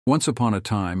Once upon a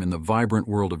time, in the vibrant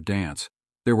world of dance,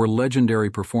 there were legendary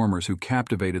performers who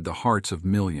captivated the hearts of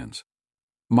millions.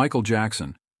 Michael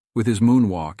Jackson, with his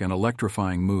moonwalk and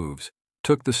electrifying moves,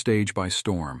 took the stage by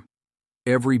storm.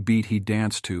 Every beat he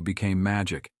danced to became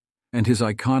magic, and his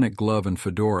iconic glove and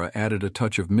fedora added a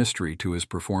touch of mystery to his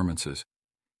performances.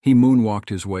 He moonwalked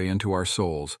his way into our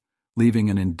souls,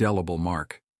 leaving an indelible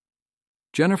mark.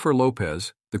 Jennifer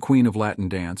Lopez, the queen of Latin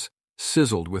dance,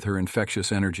 sizzled with her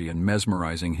infectious energy and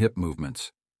mesmerizing hip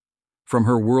movements. From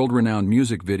her world-renowned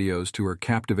music videos to her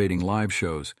captivating live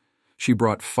shows, she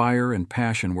brought fire and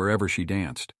passion wherever she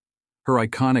danced. Her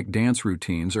iconic dance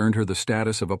routines earned her the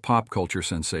status of a pop culture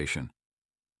sensation.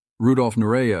 Rudolf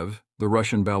Nureyev, the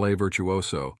Russian ballet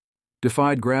virtuoso,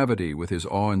 defied gravity with his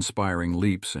awe-inspiring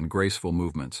leaps and graceful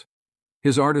movements.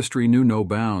 His artistry knew no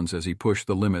bounds as he pushed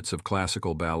the limits of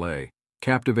classical ballet,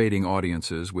 captivating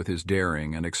audiences with his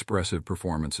daring and expressive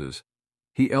performances.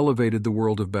 He elevated the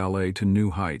world of ballet to new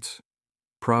heights.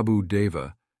 Prabhu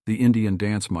Deva, the Indian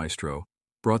dance maestro,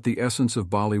 brought the essence of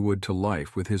Bollywood to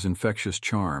life with his infectious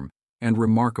charm and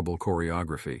remarkable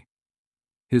choreography.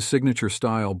 His signature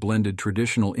style blended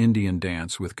traditional Indian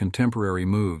dance with contemporary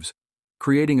moves,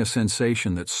 creating a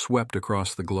sensation that swept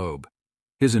across the globe.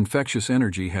 His infectious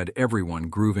energy had everyone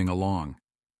grooving along.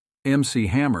 MC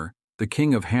Hammer, the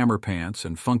king of hammer pants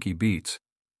and funky beats,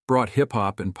 brought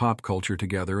hip-hop and pop culture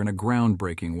together in a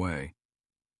groundbreaking way.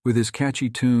 With his catchy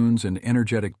tunes and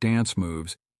energetic dance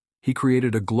moves, he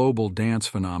created a global dance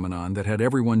phenomenon that had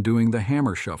everyone doing the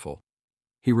hammer shuffle.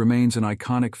 He remains an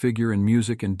iconic figure in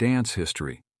music and dance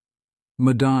history.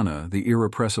 Madonna, the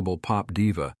irrepressible pop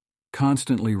diva,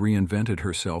 constantly reinvented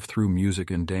herself through music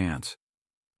and dance.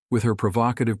 With her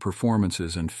provocative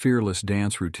performances and fearless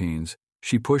dance routines,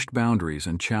 she pushed boundaries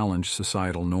and challenged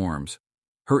societal norms.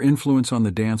 Her influence on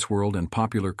the dance world and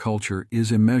popular culture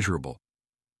is immeasurable.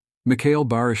 Mikhail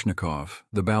Baryshnikov,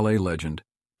 the ballet legend,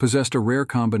 possessed a rare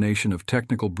combination of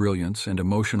technical brilliance and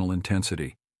emotional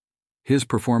intensity. His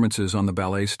performances on the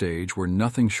ballet stage were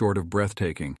nothing short of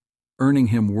breathtaking, earning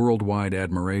him worldwide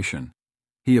admiration.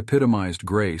 He epitomized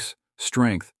grace,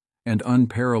 strength, and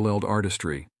unparalleled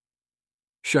artistry.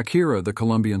 Shakira, the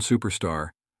Colombian superstar,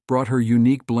 brought her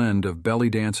unique blend of belly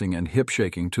dancing and hip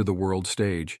shaking to the world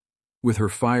stage. With her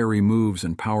fiery moves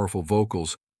and powerful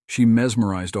vocals, she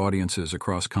mesmerized audiences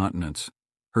across continents.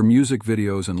 Her music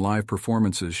videos and live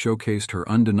performances showcased her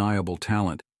undeniable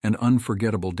talent and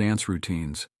unforgettable dance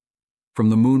routines. From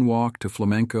the moonwalk to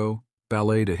flamenco,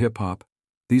 ballet to hip-hop,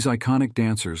 these iconic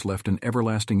dancers left an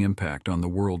everlasting impact on the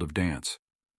world of dance.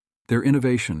 Their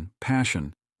innovation,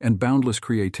 passion, and boundless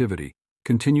creativity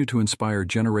continue to inspire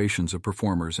generations of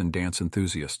performers and dance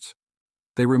enthusiasts.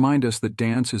 They remind us that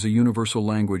dance is a universal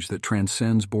language that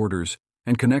transcends borders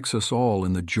and connects us all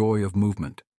in the joy of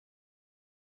movement.